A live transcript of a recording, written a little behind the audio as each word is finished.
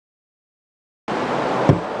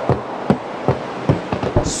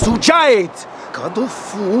Sujaid!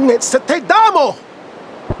 Kadufun et setedamo!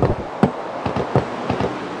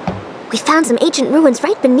 We found some ancient ruins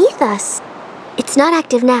right beneath us. It's not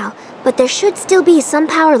active now, but there should still be some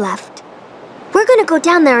power left. We're gonna go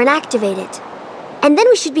down there and activate it. And then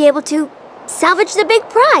we should be able to salvage the big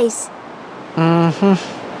prize.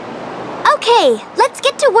 Okay, let's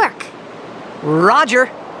get to work. Roger.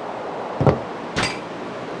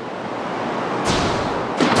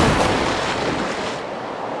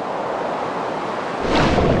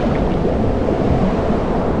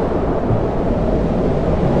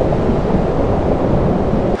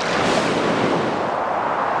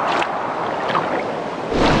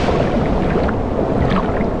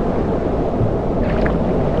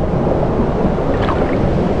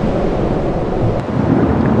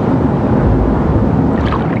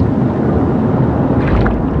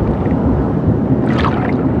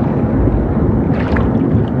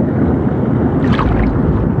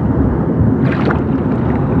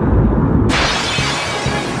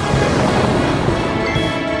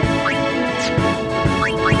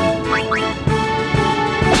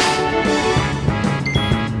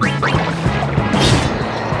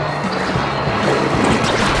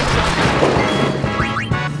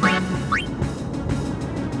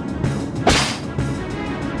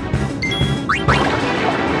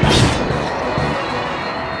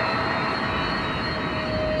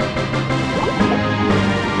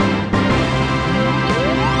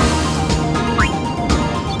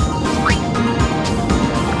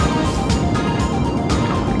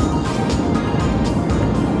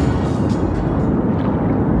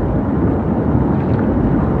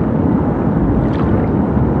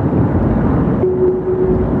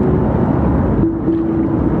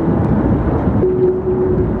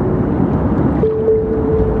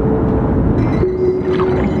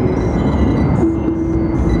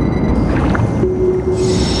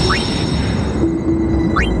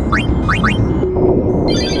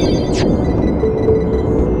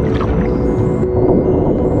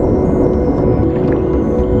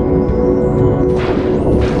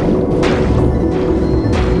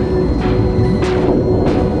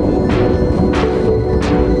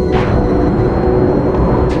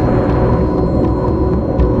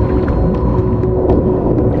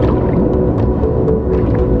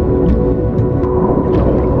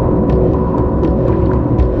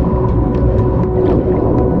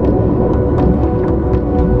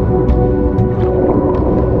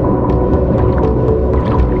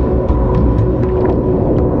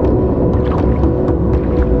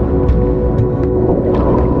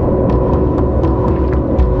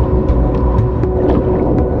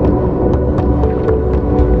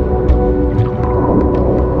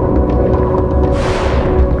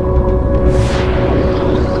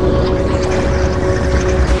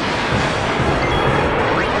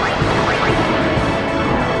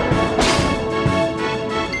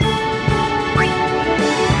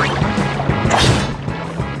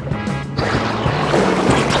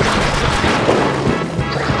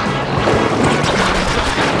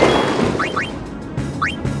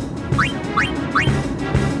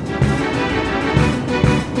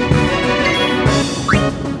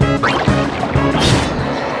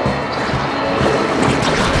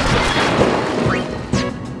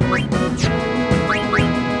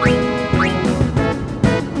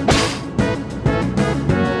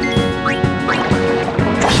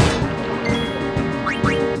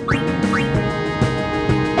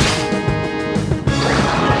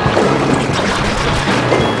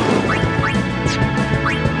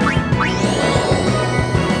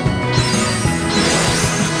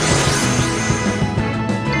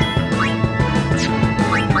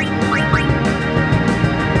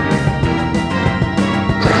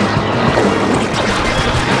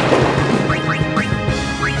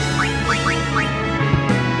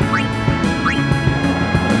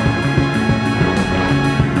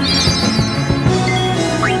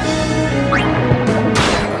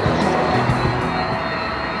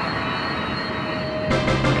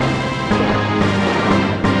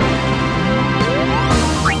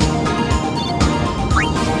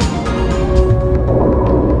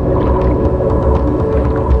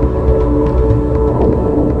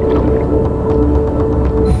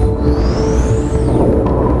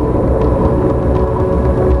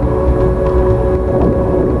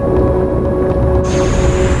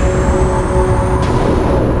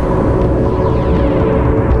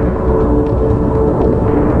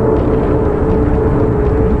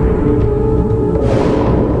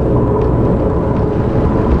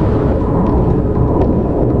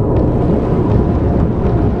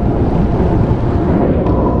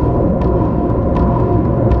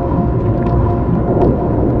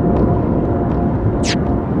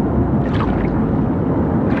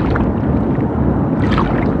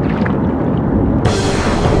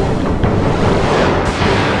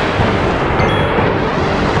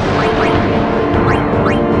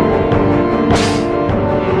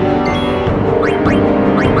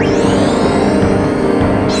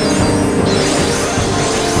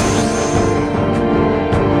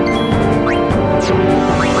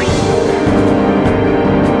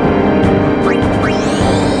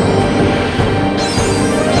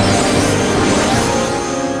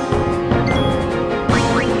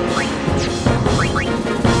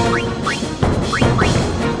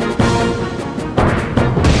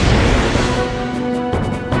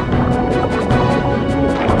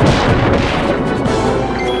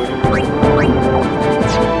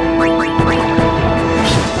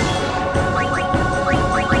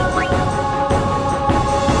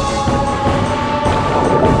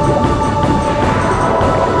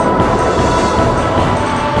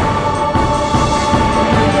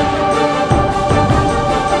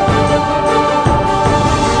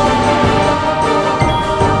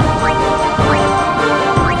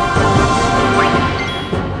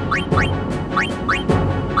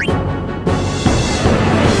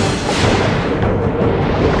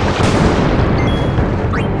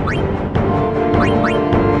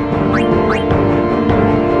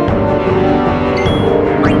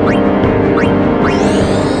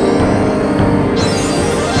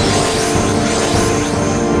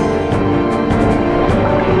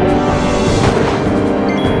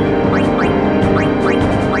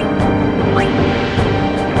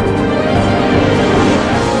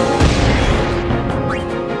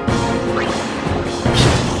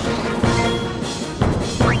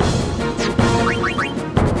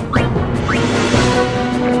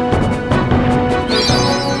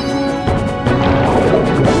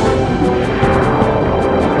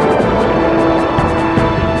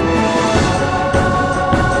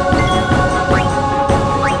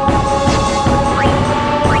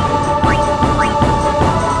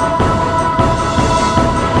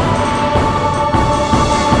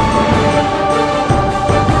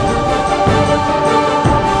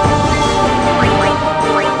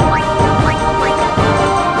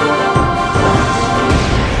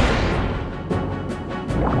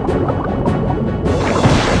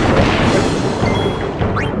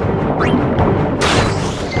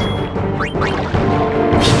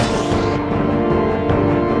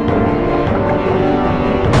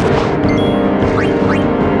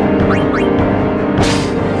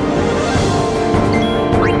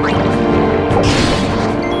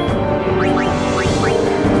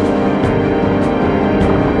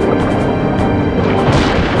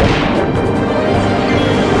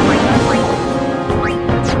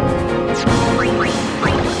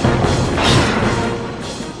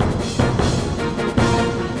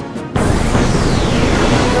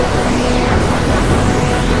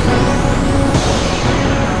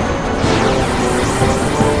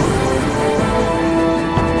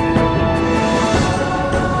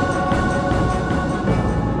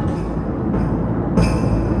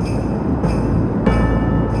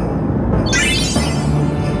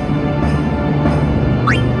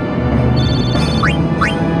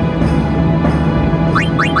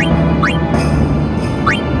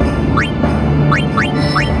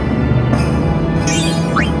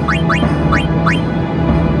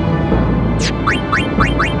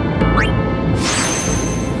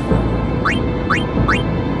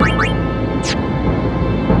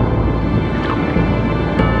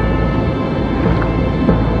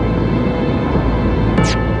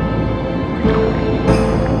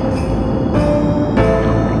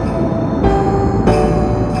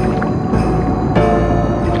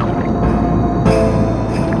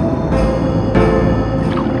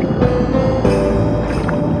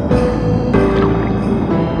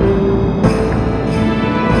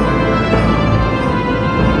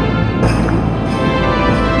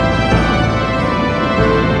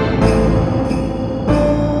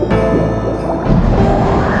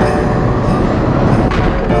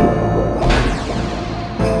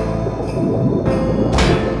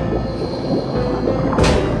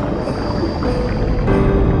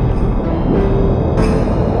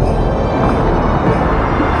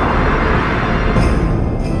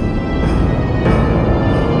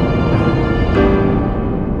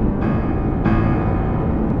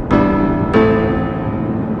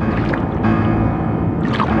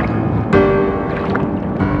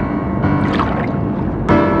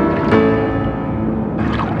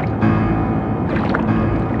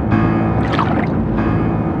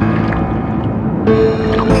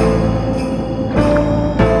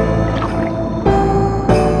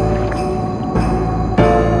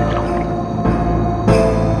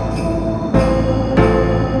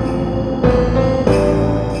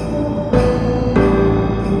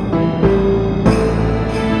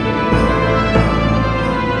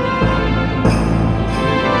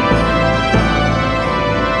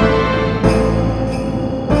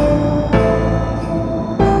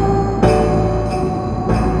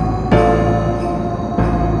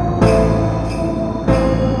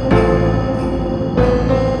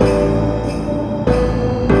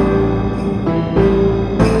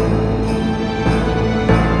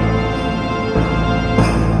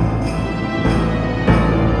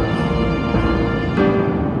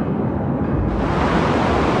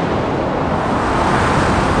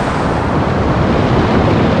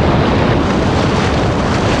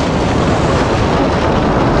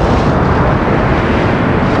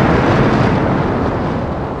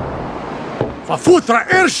 Futra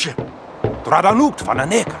airship! Tradanukt van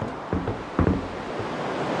een eka.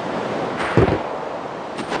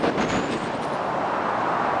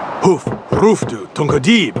 Hoof, roofdu,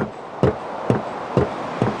 tungadib.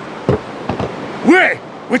 We,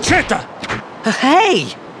 Wichita! Hey!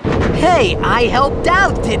 Hey, I helped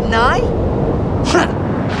out, didn't I?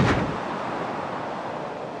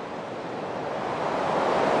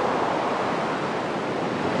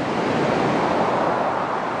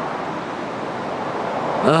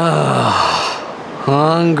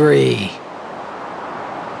 Hungry.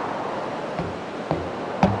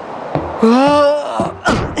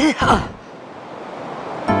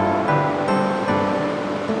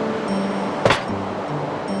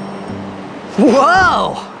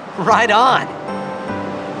 Whoa! Right on.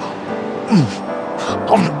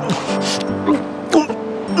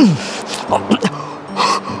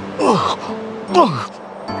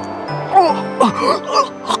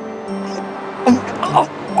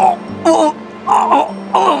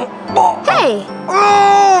 Hey!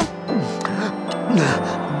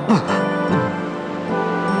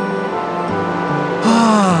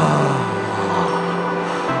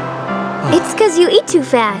 It's 'cause you eat too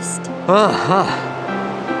fast.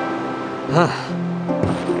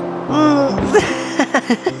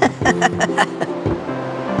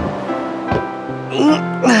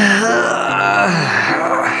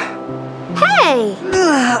 Hey!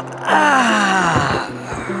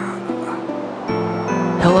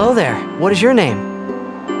 Hello there. What is your name?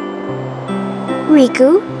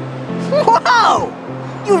 Riku? Whoa!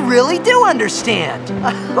 You really do understand.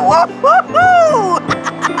 Woo-hoo-hoo!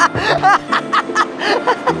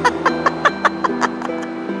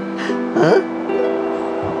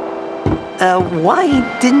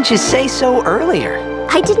 Why didn't you say so earlier?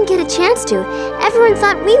 I didn't get a chance to. Everyone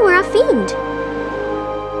thought we were a fiend.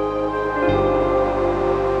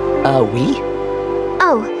 We?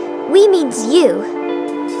 Oh, we means you.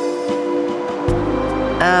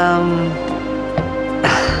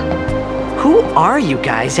 Who are you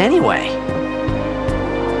guys anyway?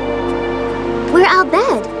 We're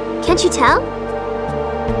Albed. Can't you tell?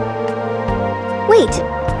 Wait,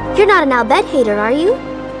 you're not an Albed hater, are you?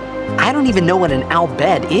 I don't even know what an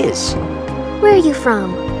Albed is. Where are you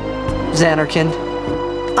from? Xanarkand.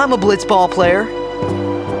 I'm a blitzball player.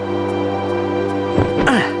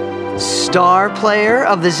 Star player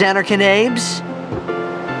of the Xanarkand Abes.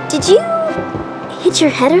 Did you hit your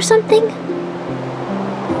head or something?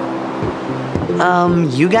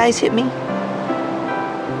 You guys hit me?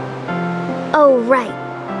 Oh, right.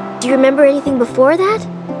 Do you remember anything before that?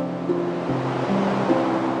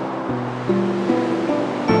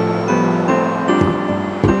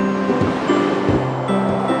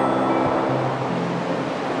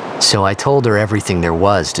 So I told her everything there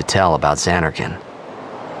was to tell about Xanarkand.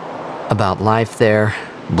 About life there,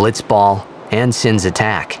 Blitzball, and Sin's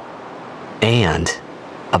attack. And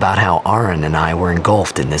about how Aaron and I were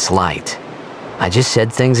engulfed in this light. I just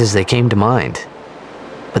said things as they came to mind.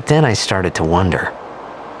 But then I started to wonder.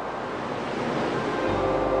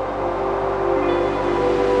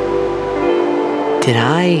 Did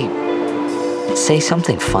I say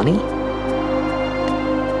something funny?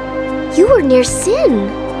 You were near Sin.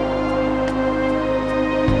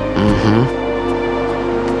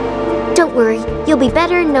 Don't worry, you'll be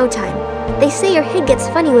better in no time. They say your head gets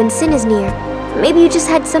funny when Sin is near. Maybe you just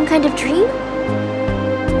had some kind of dream?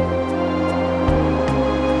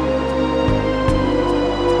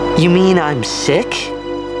 You mean I'm sick?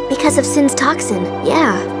 Because of Sin's toxin,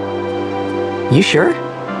 yeah. You sure?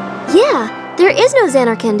 Yeah, there is no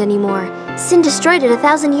Xanarkand anymore. Sin destroyed it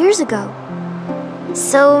 1,000 years ago.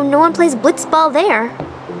 So no one plays blitzball there.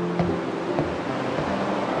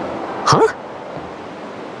 Huh?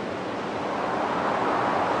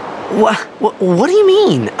 What do you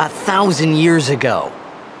mean, 1,000 years ago?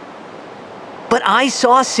 But I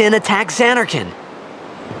saw Sin attack Xanarkand.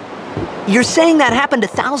 You're saying that happened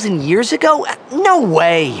 1,000 years ago? No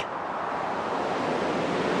way!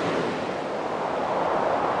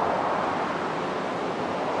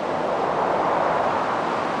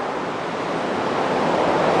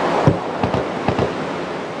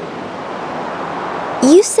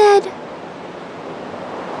 You said...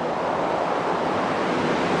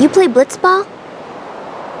 you play blitzball?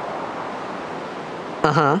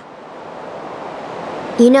 Uh-huh.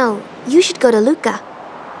 You know, you should go to Luca.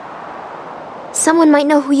 Someone might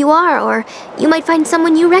know who you are, or you might find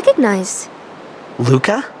someone you recognize.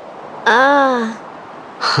 Luca? Huh.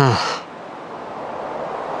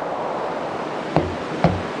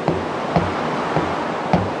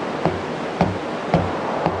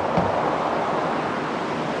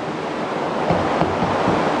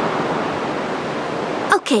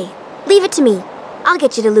 Okay, leave it to me. I'll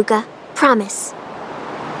get you to Luca. Promise.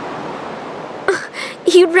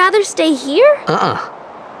 You'd rather stay here?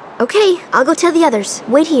 Okay, I'll go tell the others.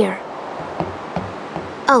 Wait here.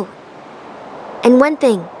 Oh, and one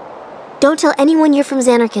thing. Don't tell anyone you're from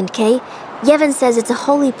Xanarkand, Kay? Yevon says it's a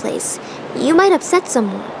holy place. You might upset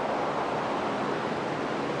someone.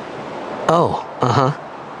 Oh, uh-huh.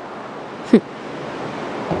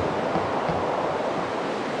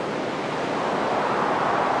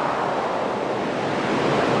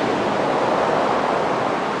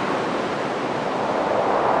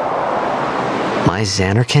 My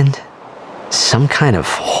Xanarkand? Some kind of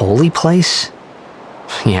holy place?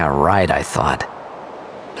 Yeah, right, I thought.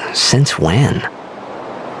 Since when?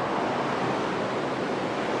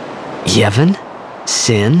 Yevon?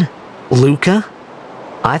 Sin? Luca?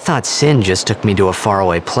 I thought Sin just took me to a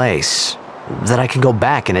faraway place, that I could go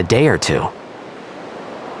back in a day or two.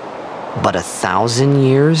 But 1,000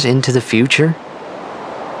 years into the future?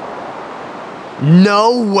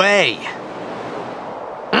 No way!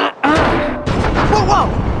 Whoa, whoa!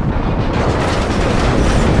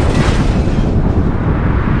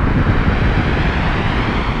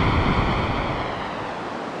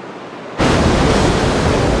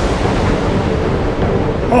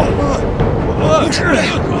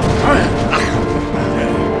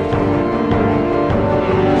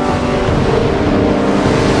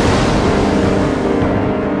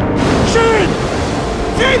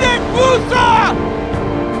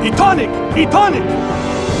 tonic! A tonic!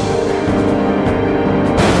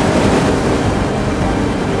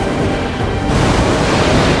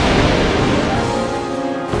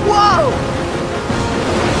 Whoa!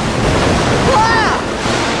 Wow!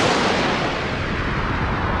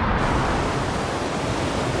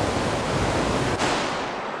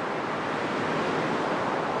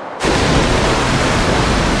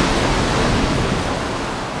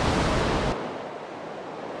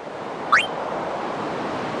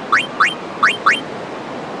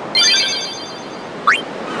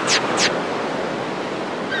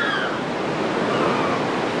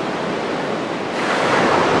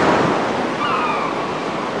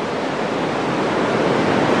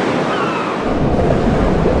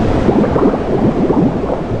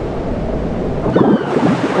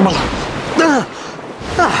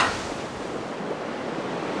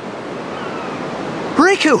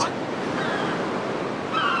 Riku!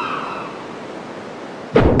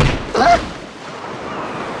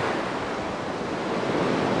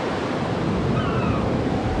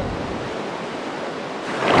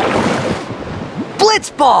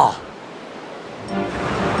 Blitzball!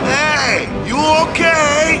 Hey, you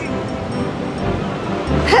okay?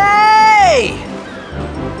 Hey!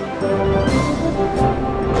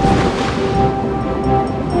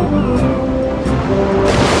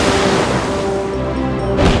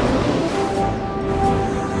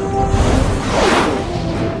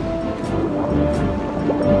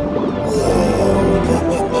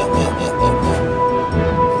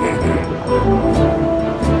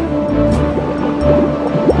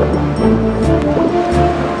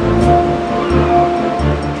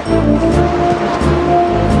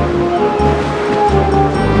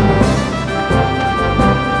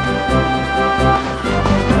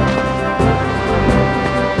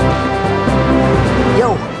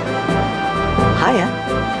 Yo. Hiya.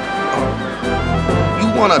 You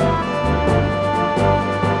wanna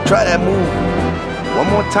try that move one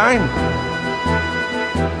more time?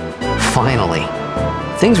 Finally.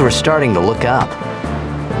 Things were starting to look up.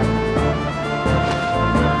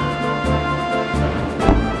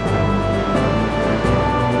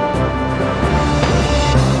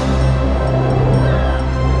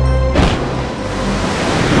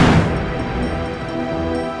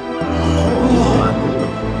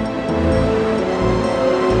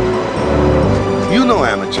 You know,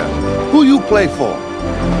 amateur. Who you play for?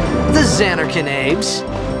 The Xanarcanabes.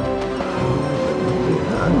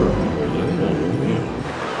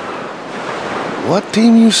 What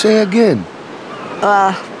team you say again?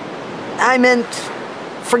 I meant,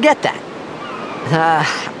 forget that.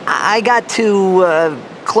 I got too,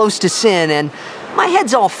 close to Sin, and my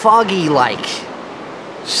head's all foggy like.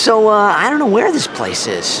 So, I don't know where this place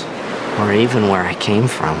is. Or even where I came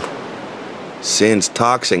from. Sin's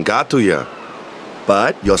toxin got to you.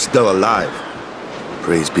 But you're still alive.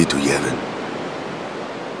 Praise be to Yevon.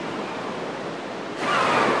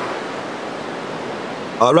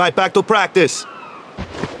 All right, back to practice.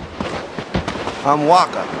 I'm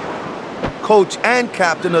Waka, coach and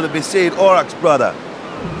captain of the Besaid Aurochs, brother.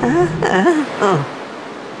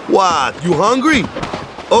 What, you hungry?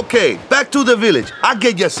 Okay, back to the village. I'll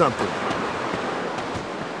get you something.